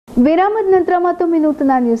ವಿರಾಮದ ನಂತರ ಮತ್ತೊಮ್ಮೆ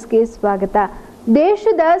ನೂತನ ನ್ಯೂಸ್ಗೆ ಸ್ವಾಗತ.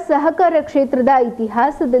 ದೇಶದ ಸಹಕಾರ ಕ್ಷೇತ್ರದ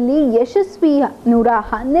ಇತಿಹಾಸದಲ್ಲಿ ಯಶಸ್ವಿ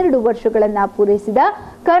 112 ವರ್ಷಗಳನ್ನು ಪೂರೈಸಿದ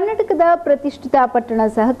ಕರ್ನಾಟಕದ ಪ್ರತಿಷ್ಠಿತ ಪಟ್ಟಣ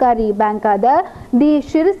ಸಹಕಾರಿ ಬ್ಯಾಂಕ್ ಆದ ದಿ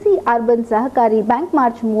ಶಿರಸಿ ಅರ್ಬನ್ ಸಹಕಾರಿ ಬ್ಯಾಂಕ್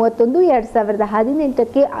ಮಾರ್ಚ್ 31,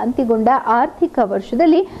 2018ಕ್ಕೆ ಅಂತ್ಯಗೊಂಡ ಆರ್ಥಿಕ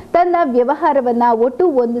ವರ್ಷದಲ್ಲಿ ತನ್ನ ವ್ಯವಹಾರವನ್ನು ಒಟ್ಟು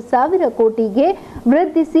 1,000 ಕೋಟಿಗೆ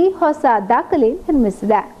ವೃದ್ಧಿಸಿ ಹೊಸ ದಾಖಲೆ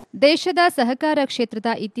ನಿರ್ಮಿಸಿದೆ. ದೇಶದ ಸಹಕಾರ ಕ್ಷೇತ್ರದ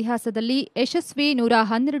ಇತಿಹಾಸದಲ್ಲಿ ಯಶಸ್ವಿ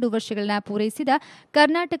 112 ವರ್ಷಗಳನ್ನು ಪೂರೈಸಿದ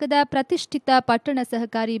ಕರ್ನಾಟಕದ ಪ್ರತಿಷ್ಠಿತ ಪಟ್ಟಣ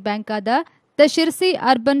ಸಹಕಾರಿ ಬ್ಯಾಂಕ್ ಆದ ದ ಶಿರಸಿ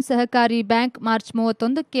ಅರ್ಬನ್ ಸಹಕಾರಿ ಬ್ಯಾಂಕ್ ಮಾರ್ಚ್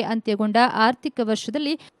 31ಕ್ಕೆ ಅಂತ್ಯಗೊಂಡ ಆರ್ಥಿಕ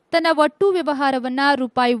ವರ್ಷದಲ್ಲಿ ತನ್ನ ಒಟ್ಟು ವ್ಯವಹಾರವನ್ನು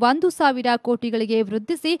ರೂಪಾಯಿ 1,000 ಕೋಟಿಗಳಿಗೆ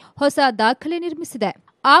ವೃದ್ಧಿಸಿ ಹೊಸ ದಾಖಲೆ ನಿರ್ಮಿಸಿದೆ.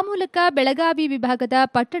 ಆ ಮೂಲಕ ಬೆಳಗಾವಿ ವಿಭಾಗದ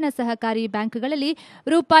ಪಟ್ಟಣ ಸಹಕಾರಿ ಬ್ಯಾಂಕ್ಗಳಲ್ಲಿ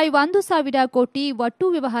ರೂಪಾಯಿ 1,000 ಕೋಟಿ ಒಟ್ಟು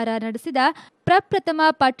ವ್ಯವಹಾರ ನಡೆಸಿದ ಪ್ರಪ್ರಥಮ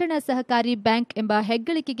ಪಟ್ಟಣ ಸಹಕಾರಿ ಬ್ಯಾಂಕ್ ಎಂಬ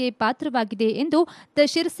ಹೆಗ್ಗಳಿಕೆಗೆ ಪಾತ್ರವಾಗಿದೆ ಎಂದು ದ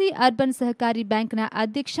ಶಿರಸಿ ಅರ್ಬನ್ ಸಹಕಾರಿ ಬ್ಯಾಂಕ್ನ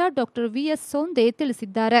ಅಧ್ಯಕ್ಷ ಡಾಕ್ಟರ್ ವಿಎಸ್ ಸೋಂದೆ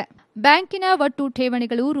ತಿಳಿಸಿದ್ದಾರೆ. ಬ್ಯಾಂಕಿನ ಒಟ್ಟು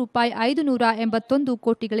ಠೇವಣಿಗಳು ರೂಪಾಯಿ 581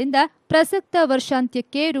 ಕೋಟಿಗಳಿಂದ ಪ್ರಸಕ್ತ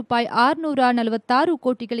ವರ್ಷಾಂತ್ಯಕ್ಕೆ ರೂಪಾಯಿ 646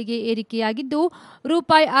 ಕೋಟಿಗಳಿಗೆ ಏರಿಕೆಯಾಗಿದ್ದು,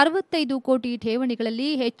 ರೂಪಾಯಿ 65 ಕೋಟಿ ಠೇವಣಿಗಳಲ್ಲಿ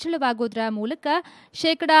ಹೆಚ್ಚಳವಾಗುವುದರ ಮೂಲಕ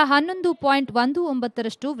ಶೇಕಡಾ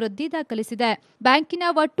 11.19% ವೃದ್ಧಿ ದಾಖಲಿಸಿದೆ. ಬ್ಯಾಂಕಿನ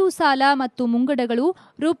ಒಟ್ಟು ಸಾಲ ಮತ್ತು ಮುಂಗಡಗಳು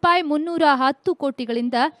ರೂಪಾಯಿ 310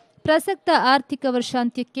 ಕೋಟಿಗಳಿಂದ ಪ್ರಸಕ್ತ ಆರ್ಥಿಕ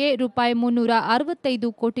ವರ್ಷಾಂತ್ಯಕ್ಕೆ ರೂಪಾಯಿ 365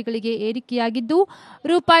 ಕೋಟಿಗಳಿಗೆ ಏರಿಕೆಯಾಗಿದ್ದು,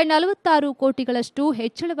 ರೂಪಾಯಿ 46 ಕೋಟಿಗಳಷ್ಟು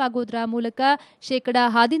ಹೆಚ್ಚಳವಾಗುವುದರ ಮೂಲಕ ಶೇಕಡಾ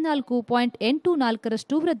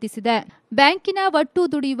 14.84% ವೃದ್ಧಿಸಿದೆ. ಬ್ಯಾಂಕಿನ ಒಟ್ಟು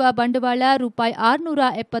ದುಡಿಯುವ ಬಂಡವಾಳ ರೂಪಾಯಿ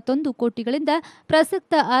 671 ಕೋಟಿಗಳಿಂದ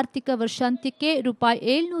ಪ್ರಸಕ್ತ ಆರ್ಥಿಕ ವರ್ಷಾಂತ್ಯಕ್ಕೆ ರೂಪಾಯಿ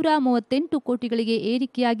 738 ಕೋಟಿಗಳಿಗೆ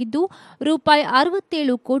ಏರಿಕೆಯಾಗಿದ್ದು, ರೂಪಾಯಿ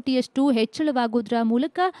 67 ಕೋಟಿಯಷ್ಟು ಹೆಚ್ಚಳವಾಗುವುದರ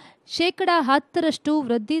ಮೂಲಕ ಶೇಕಡಾ 10%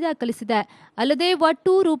 ವೃದ್ಧಿ ದಾಖಲಿಸಿದೆ. ಅಲ್ಲದೆ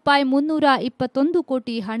ಒಟ್ಟು ರೂಪಾಯಿ 321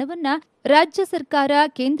 ಕೋಟಿ ಹಣವನ್ನು ರಾಜ್ಯ ಸರ್ಕಾರ,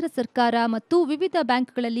 ಕೇಂದ್ರ ಸರ್ಕಾರ ಮತ್ತು ವಿವಿಧ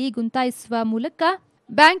ಬ್ಯಾಂಕ್ಗಳಲ್ಲಿ ಗುಂತಾಯಿಸುವ ಮೂಲಕ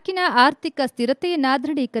ಬ್ಯಾಂಕಿನ ಆರ್ಥಿಕ ಸ್ಥಿರತೆಯನ್ನ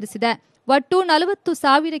ದೃಢೀಕರಿಸಿದೆ. ಒಟ್ಟು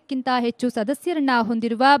 40,000ಕ್ಕಿಂತ ಹೆಚ್ಚು ಸದಸ್ಯರನ್ನ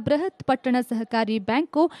ಹೊಂದಿರುವ ಬೃಹತ್ ಪಟ್ಟಣ ಸಹಕಾರಿ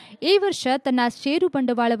ಬ್ಯಾಂಕು ಈ ವರ್ಷ ತನ್ನ ಷೇರು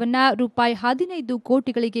ಬಂಡವಾಳವನ್ನು ರೂಪಾಯಿ 15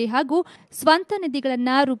 ಕೋಟಿಗಳಿಗೆ ಹಾಗೂ ಸ್ವಂತ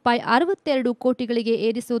ನಿಧಿಗಳನ್ನು ರೂಪಾಯಿ 62 ಕೋಟಿಗಳಿಗೆ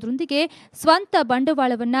ಏರಿಸುವುದರೊಂದಿಗೆ ಸ್ವಂತ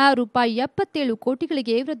ಬಂಡವಾಳವನ್ನು ರೂಪಾಯಿ 77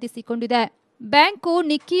 ಕೋಟಿಗಳಿಗೆ ವೃದ್ಧಿಸಿಕೊಂಡಿದೆ. ಬ್ಯಾಂಕು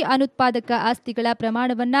ನಿಕ್ಕಿ ಅನುತ್ಪಾದಕ ಆಸ್ತಿಗಳ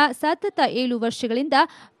ಪ್ರಮಾಣವನ್ನು ಸತತ 7 ವರ್ಷಗಳಿಂದ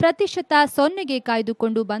ಪ್ರತಿಶತ 0ಗೆ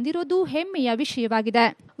ಕಾಯ್ದುಕೊಂಡು ಬಂದಿರೋದು ಹೆಮ್ಮೆಯ ವಿಷಯವಾಗಿದೆ.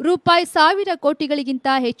 ರೂಪಾಯಿ 1,000 ಕೋಟಿಗಳಿಗಿಂತ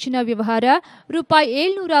ಹೆಚ್ಚಿನ ವ್ಯವಹಾರ, ರೂಪಾಯಿ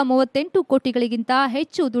 738 ಕೋಟಿಗಳಿಗಿಂತ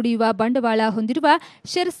ಹೆಚ್ಚು ದುಡಿಯುವ ಬಂಡವಾಳ ಹೊಂದಿರುವ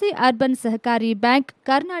ಶಿರಸಿ ಅರ್ಬನ್ ಸಹಕಾರಿ ಬ್ಯಾಂಕ್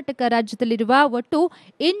ಕರ್ನಾಟಕ ರಾಜ್ಯದಲ್ಲಿರುವ ಒಟ್ಟು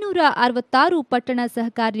 266 ಪಟ್ಟಣ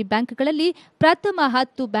ಸಹಕಾರಿ ಬ್ಯಾಂಕ್ಗಳಲ್ಲಿ ಪ್ರಥಮ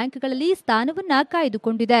 10 ಬ್ಯಾಂಕ್ಗಳಲ್ಲಿ ಸ್ಥಾನವನ್ನು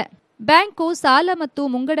ಕಾಯ್ದುಕೊಂಡಿದೆ. ಬ್ಯಾಂಕು ಸಾಲ ಮತ್ತು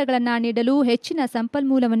ಮುಂಗಡಗಳನ್ನು ನೀಡಲು ಹೆಚ್ಚಿನ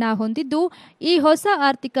ಸಂಪನ್ಮೂಲವನ್ನು ಹೊಂದಿದ್ದು, ಈ ಹೊಸ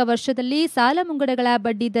ಆರ್ಥಿಕ ವರ್ಷದಲ್ಲಿ ಸಾಲ ಮುಂಗಡಗಳ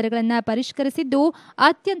ಬಡ್ಡಿ ದರಗಳನ್ನು ಪರಿಷ್ಕರಿಸಿದ್ದು,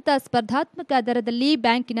 ಅತ್ಯಂತ ಸ್ಪರ್ಧಾತ್ಮಕ ದರದಲ್ಲಿ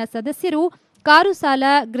ಬ್ಯಾಂಕಿನ ಸದಸ್ಯರು ಕಾರು ಸಾಲ,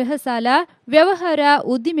 ಗೃಹ ಸಾಲ, ವ್ಯವಹಾರ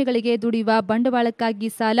ಉದ್ದಿಮೆಗಳಿಗೆ ದುಡಿಯುವ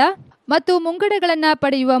ಬಂಡವಾಳಕ್ಕಾಗಿ ಸಾಲ ಮತ್ತು ಮುಂಗಡಗಳನ್ನು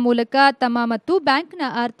ಪಡೆಯುವ ಮೂಲಕ ತಮ್ಮ ಮತ್ತು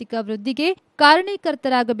ಬ್ಯಾಂಕ್ನ ಆರ್ಥಿಕ ವೃದ್ಧಿಗೆ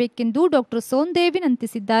ಕಾರಣೀಕರ್ತರಾಗಬೇಕೆಂದು ಡಾಕ್ಟರ್ ಸೋಂದೆ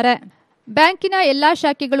ವಿನಂತಿಸಿದ್ದಾರೆ. ಬ್ಯಾಂಕಿನ ಎಲ್ಲಾ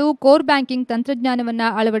ಶಾಖೆಗಳು ಕೋರ್ ಬ್ಯಾಂಕಿಂಗ್ ತಂತ್ರಜ್ಞಾನವನ್ನು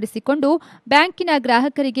ಅಳವಡಿಸಿಕೊಂಡು ಬ್ಯಾಂಕಿನ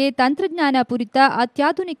ಗ್ರಾಹಕರಿಗೆ ತಂತ್ರಜ್ಞಾನ ಪೂರಿತ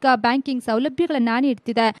ಅತ್ಯಾಧುನಿಕ ಬ್ಯಾಂಕಿಂಗ್ ಸೌಲಭ್ಯಗಳನ್ನು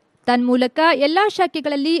ನೀಡುತ್ತಿದೆ. ತನ್ಮೂಲಕ ಎಲ್ಲಾ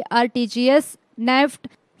ಶಾಖೆಗಳಲ್ಲಿ RTGS, NEFT,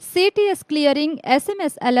 CTS clearing,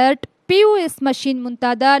 SMS alert, POS machine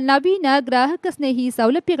ಮುಂತಾದ ನವೀನ ಗ್ರಾಹಕ ಸ್ನೇಹಿ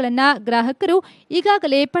ಸೌಲಭ್ಯಗಳನ್ನು ಗ್ರಾಹಕರು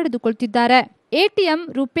ಈಗಾಗಲೇ ಪಡೆದುಕೊಳ್ಳುತ್ತಿದ್ದಾರೆ. ATM,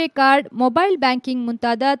 RuPay card, mobile banking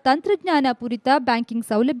ಮುಂತಾದ ತಂತ್ರಜ್ಞಾನ ಪೂರಿತ ಬ್ಯಾಂಕಿಂಗ್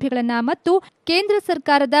ಸೌಲಭ್ಯಗಳನ್ನು ಮತ್ತು ಕೇಂದ್ರ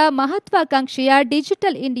ಸರ್ಕಾರದ ಮಹತ್ವಾಕಾಂಕ್ಷೆಯ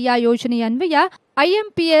digital India ಯೋಜನೆಯನ್ವಯ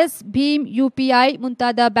IMPS, Bhim, UPI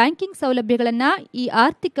ಮುಂತಾದ ಬ್ಯಾಂಕಿಂಗ್ ಸೌಲಭ್ಯಗಳನ್ನು ಈ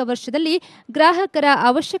ಆರ್ಥಿಕ ವರ್ಷದಲ್ಲಿ ಗ್ರಾಹಕರ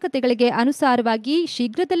ಅವಶ್ಯಕತೆಗಳಿಗೆ ಅನುಸಾರವಾಗಿ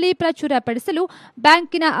ಶೀಘ್ರದಲ್ಲೇ ಪ್ರಚುರಪಡಿಸಲು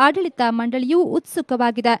ಬ್ಯಾಂಕಿನ ಆಡಳಿತ ಮಂಡಳಿಯು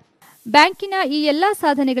ಉತ್ಸುಕವಾಗಿದೆ. ಬ್ಯಾಂಕಿನ ಈ ಎಲ್ಲಾ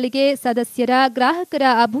ಸಾಧನೆಗಳಿಗೆ ಸದಸ್ಯರ, ಗ್ರಾಹಕರ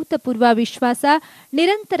ಅಭೂತಪೂರ್ವ ವಿಶ್ವಾಸ,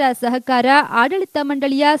 ನಿರಂತರ ಸಹಕಾರ, ಆಡಳಿತ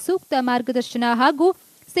ಮಂಡಳಿಯ ಸೂಕ್ತ ಮಾರ್ಗದರ್ಶನ ಹಾಗೂ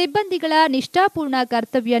ಸಿಬ್ಬಂದಿಗಳ ನಿಷ್ಠಾಪೂರ್ಣ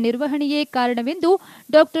ಕರ್ತವ್ಯ ನಿರ್ವಹಣೆಯೇ ಕಾರಣವೆಂದು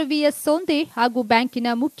ಡಾಕ್ಟರ್ ವಿಎಸ್ ಸೋಂದೆ ಹಾಗೂ ಬ್ಯಾಂಕಿನ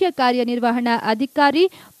ಮುಖ್ಯ ಕಾರ್ಯನಿರ್ವಹಣಾ ಅಧಿಕಾರಿ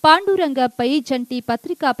ಪಾಂಡುರಂಗ ಪೈ ಜಂಟಿ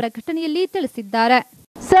ಪತ್ರಿಕಾ ಪ್ರಕಟಣೆಯಲ್ಲಿ ತಿಳಿಸಿದ್ದಾರೆ.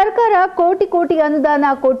 ಸರ್ಕಾರ ಕೋಟಿ ಅನುದಾನ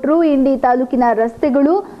ಕೊಟ್ಟರೂ ಇಂಡಿ ತಾಲೂಕಿನ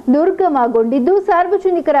ರಸ್ತೆಗಳು ದುರ್ಗಮಗೊಂಡಿದ್ದು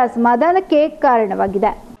ಸಾರ್ವಜನಿಕರ ಅಸಮಾಧಾನಕ್ಕೆ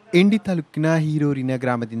ಕಾರಣವಾಗಿದೆ. ಇಂಡಿ ತಾಲೂಕಿನ ಹೀರೂರಿನ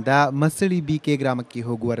ಗ್ರಾಮದಿಂದ ಮಸಳಿ ಬಿಕೆ ಗ್ರಾಮಕ್ಕೆ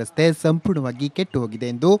ಹೋಗುವ ರಸ್ತೆ ಸಂಪೂರ್ಣವಾಗಿ ಕೆಟ್ಟು ಹೋಗಿದೆ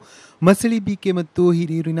ಎಂದು ಮಸಳಿ ಬಿಕೆ ಮತ್ತು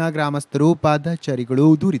ಹಿರಿಯೂರಿನ ಗ್ರಾಮಸ್ಥರು, ಪಾದಚಾರಿಗಳು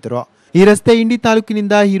ದೂರಿದರು. ಈ ರಸ್ತೆ ಇಂಡಿ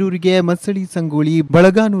ತಾಲೂಕಿನಿಂದ ಹೀರೂರಿಗೆ ಮಸಳಿ, ಸಂಗೋಳಿ,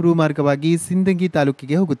 ಬಳಗಾನೂರು ಮಾರ್ಗವಾಗಿ ಸಿಂದಗಿ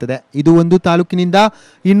ತಾಲೂಕಿಗೆ ಹೋಗುತ್ತದೆ. ಇದು ಒಂದು ತಾಲೂಕಿನಿಂದ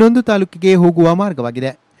ಇನ್ನೊಂದು ತಾಲೂಕಿಗೆ ಹೋಗುವ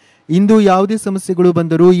ಮಾರ್ಗವಾಗಿದೆ. ಇಂದು ಯಾವುದೇ ಸಮಸ್ಯೆಗಳು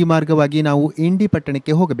ಬಂದರೂ ಈ ಮಾರ್ಗವಾಗಿ ನಾವು ಇಂಡಿ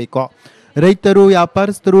ಪಟ್ಟಣಕ್ಕೆ ಹೋಗಬೇಕು. ರೈತರು,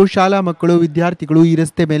 ವ್ಯಾಪಾರಸ್ಥರು, ಶಾಲಾ ಮಕ್ಕಳು, ವಿದ್ಯಾರ್ಥಿಗಳು ಈ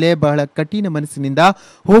ರಸ್ತೆ ಮೇಲೆ ಬಹಳ ಕಠಿಣ ಮನಸ್ಸಿನಿಂದ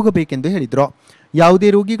ಹೋಗಬೇಕೆಂದು ಹೇಳಿದರು. ಯಾವುದೇ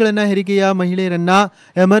ರೋಗಿಗಳನ್ನ, ಹೆರಿಗೆಯ ಮಹಿಳೆಯರನ್ನ,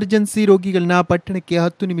 ಎಮರ್ಜೆನ್ಸಿ ರೋಗಿಗಳನ್ನ ಪಟ್ಟಣಕ್ಕೆ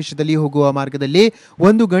 10 ನಿಮಿಷದಲ್ಲಿ ಹೋಗುವ ಮಾರ್ಗದಲ್ಲಿ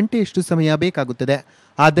 1 ಗಂಟೆಯಷ್ಟು ಸಮಯ ಬೇಕಾಗುತ್ತದೆ.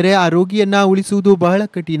 ಆದರೆ ಆ ರೋಗಿಯನ್ನ ಉಳಿಸುವುದು ಬಹಳ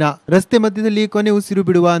ಕಠಿಣ. ರಸ್ತೆ ಮಧ್ಯದಲ್ಲಿ ಕೊನೆ ಉಸಿರು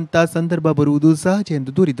ಬಿಡುವ ಅಂತ ಸಂದರ್ಭ ಬರುವುದು ಸಹಜ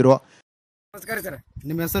ಎಂದು ದೂರಿದರು. ನಮಸ್ಕಾರ ಸರ್.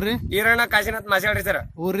 ನಿಮ್ಮ ಹೆಸರು? ಈರಣ್ಣ ಕಾಶಿನಾಥ್ ಮಾಸಾಡ್ರಿ ಸರ್.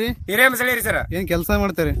 ಊರ್ರಿ? ಹಿರೇಮಸಳಿ ರೀ ಸರ್. ಏನ್ ಕೆಲಸ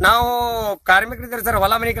ಮಾಡ್ತೀರಿ? ನಾವು ಕಾರ್ಮಿಕರಿದ್ದೀರಿ ಸರ್,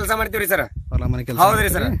 ಹೊಲ ಮನೆ ಕೆಲಸ ಮಾಡ್ತೀವ್ರಿ ಸರ್. ಹೊಲ ಮನೆ ಕೆಲಸ? ಹೌದ್ರಿ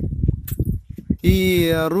ಸರ್. ಈ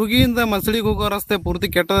ರೂಗಿಯಿಂದ ಮಸಳಿಗೆ ಹೋಗೋ ರಸ್ತೆ ಪೂರ್ತಿ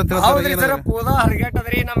ಕೆಟ್ಟದ? ಹೌದ್ರಿ ಸರ್, ಪೂರಾ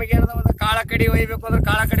ಹರಿಗೆಟ್ಟದ್ರಿ. ನಮಗೆ ಒಂದು ಕಾಳ ಕಡಿ ಒಯ್ಬೇಕು ಅಂದ್ರೆ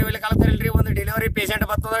ಕಾಳ ಕಡಿ ಒಯ್ಲಿಕ್ಕೆ ಆಗ್ತಾರಿಲ್ರಿ. ಒಂದು ಡೆಲಿವರಿ ಪೇಷಂಟ್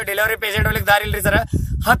ಬರ್ತದ, ಡೆಲಿವರಿ ಪೇಷಂಟ್ ಒಯ್ಲಿಕ್ಕೆ ದಾರಿ ಇಲ್ರಿ ಸರ್.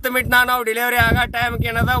 10 ಮಿನಿಟ್ ನಾವು ಡೆಲಿವರಿ ಆಗ ಟೈಮ್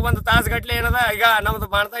ಏನದ 1 ತಾಸು ಗಟ್ಲೆ ಏನದ. ಈಗ ನಮ್ದು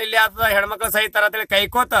ಮಾಡ್ತಾ ಇಲ್ಲಿ ಆಗ್ತದ, ಹೆಣ್ಮಕ್ಳು ಸಹಿತ ಅಂತೇಳಿ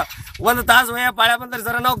ಕೈಕೋತ 1 ತಾಸು ಒಯ್ಯ ಪಾಳೆ ಬಂದ್ರಿ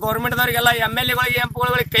ಸರ್. ನಾವು ಗೌರ್ಮೆಂಟ್ ದವ್ರಿಗೆಲ್ಲ MLA ಗಳಿಗೆ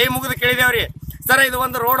MP ಕೈ ಮುಗಿದು ಕೇಳಿದೇವ್ರಿ ಸರ್, ಇದು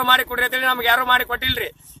ಒಂದು ರೋಡ್ ಮಾಡಿ ಕೊಡ್ರಿ ಅಂತೇಳಿ. ನಮ್ಗೆ ಯಾರು ಮಾಡಿ ಕೊಟ್ಟಿಲ್ರಿ.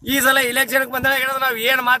 ಈ ಸಲ ಇಲೆಕ್ಷನ್ ಬಂದಾಗ ನಾವ್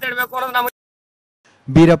ಏನ್ ಮಾತಾಡ್ಬೇಕು ಅನ್ನೋದು ನಮ್ಗೆ.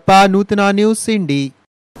 ಬೀರಪ್ಪ, ನೂತನ ನ್ಯೂಸ್ ಇಂಡಿ.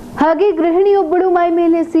 ಹಾಗೆ ಗೃಹಿಣಿಯೊಬ್ಬಳು ಮೈ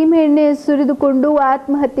ಮೇಲೆ ಸೀಮೆ ಎಣ್ಣೆ ಸುರಿದುಕೊಂಡು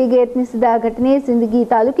ಆತ್ಮಹತ್ಯೆಗೆ ಯತ್ನಿಸಿದ ಘಟನೆ ಸಿಂದಗಿ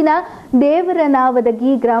ತಾಲೂಕಿನ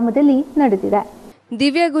ದೇವರನಾವದಗಿ ಗ್ರಾಮದಲ್ಲಿ ನಡೆದಿದೆ.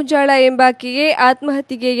 ದಿವ್ಯಾ ಗುಂಜಾಳ ಎಂಬಾಕೆಯೇ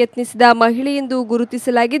ಆತ್ಮಹತ್ಯೆಗೆ ಯತ್ನಿಸಿದ ಮಹಿಳೆಯೆಂದು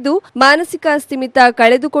ಗುರುತಿಸಲಾಗಿದ್ದು, ಮಾನಸಿಕ ಸ್ಥಿಮಿತ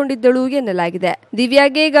ಕಳೆದುಕೊಂಡಿದ್ದಳು ಎನ್ನಲಾಗಿದೆ.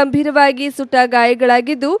 ದಿವ್ಯಾಗೆ ಗಂಭೀರವಾಗಿ ಸುಟ್ಟ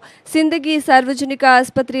ಗಾಯಗಳಾಗಿದ್ದು, ಸಿಂದಗಿ ಸಾರ್ವಜನಿಕ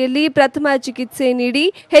ಆಸ್ಪತ್ರೆಯಲ್ಲಿ ಪ್ರಥಮ ಚಿಕಿತ್ಸೆ ನೀಡಿ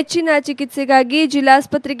ಹೆಚ್ಚಿನ ಚಿಕಿತ್ಸೆಗಾಗಿ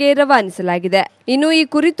ಜಿಲ್ಲಾಸ್ಪತ್ರೆಗೆ ರವಾನಿಸಲಾಗಿದೆ. ಇನ್ನು ಈ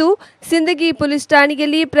ಕುರಿತು ಸಿಂದಗಿ ಪೊಲೀಸ್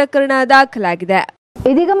ಠಾಣೆಯಲ್ಲಿ ಪ್ರಕರಣ ದಾಖಲಾಗಿದೆ.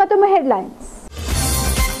 ಇದೀಗ ಮತ್ತೊಮ್ಮೆ ಹೆಡ್ಲೈನ್ಸ್.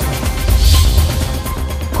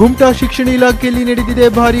 ಕುಮಟಾ ಶಿಕ್ಷಣ ಇಲಾಖೆಯಲ್ಲಿ ನಡೆದಿದೆ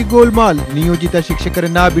ಭಾರಿ ಗೋಲ್ಮಾಲ್. ನಿಯೋಜಿತ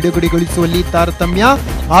ಶಿಕ್ಷಕರನ್ನ ಬಿಡುಗಡೆಗೊಳಿಸುವಲ್ಲಿ ತಾರತಮ್ಯ,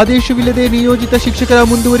 ಆದೇಶವಿಲ್ಲದೆ ನಿಯೋಜಿತ ಶಿಕ್ಷಕರ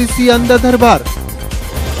ಮುಂದುವರಿಸಿ ಅಂದ ದರ್ಬಾರ್.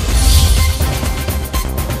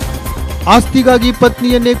 ಆಸ್ತಿಗಾಗಿ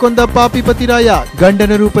ಪತ್ನಿಯನ್ನೇ ಕೊಂದ ಪಾಪಿ ಪತಿರಾಯ,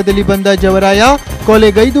 ಗಂಡನ ರೂಪದಲ್ಲಿ ಬಂದ ಜವರಾಯ,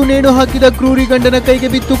 ಕೊಲೆಗೈದು ನೇಣು ಹಾಕಿದ ಕ್ರೂರಿ ಗಂಡನ ಕೈಗೆ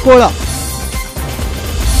ಬಿತ್ತು ಕೋಳ.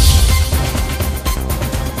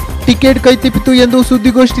 ಟಿಕೆಟ್ ಕೈತಪ್ಪಿತು ಎಂದು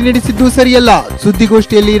ಸುದ್ದಿಗೋಷ್ಠಿ ನಡೆಸಿದ್ದು ಸರಿಯಲ್ಲ.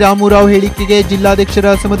 ಸುದ್ದಿಗೋಷ್ಠಿಯಲ್ಲಿ ರಾಮುರಾವ್ ಹೇಳಿಕೆಗೆ ಜಿಲ್ಲಾಧ್ಯಕ್ಷರ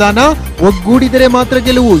ಅಸಮಾಧಾನ. ಒಗ್ಗೂಡಿದರೆ ಮಾತ್ರ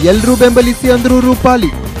ಗೆಲುವು, ಎಲ್ಲರೂ ಬೆಂಬಲಿಸಿ ಅಂದ್ರು ರೂಪಾಲಿ.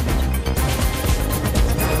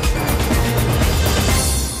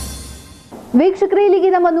 ವೀಕ್ಷಕರೇ,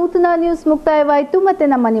 ಇಲ್ಲಿಗೆ ನಮ್ಮ ನೂತನ ನ್ಯೂಸ್ ಮುಕ್ತಾಯವಾಯಿತು. ಮತ್ತೆ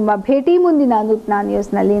ನಿಮ್ಮ ಭೇಟಿ ಮುಂದಿನ ನೂತನ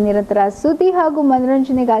ನ್ಯೂಸ್ನಲ್ಲಿ. ನಿರಂತರ ಸುದ್ದಿ ಹಾಗೂ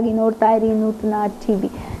ಮನೋರಂಜನೆಗಾಗಿ ನೋಡ್ತಾ ಇರಿ ನೂತನ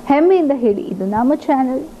ಟಿವಿ. ಹೆಮ್ಮೆಯಿಂದ ಹೇಳಿ, ಇದು ನಮ್ಮ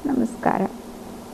ಚಾನೆಲ್. ನಮಸ್ಕಾರ.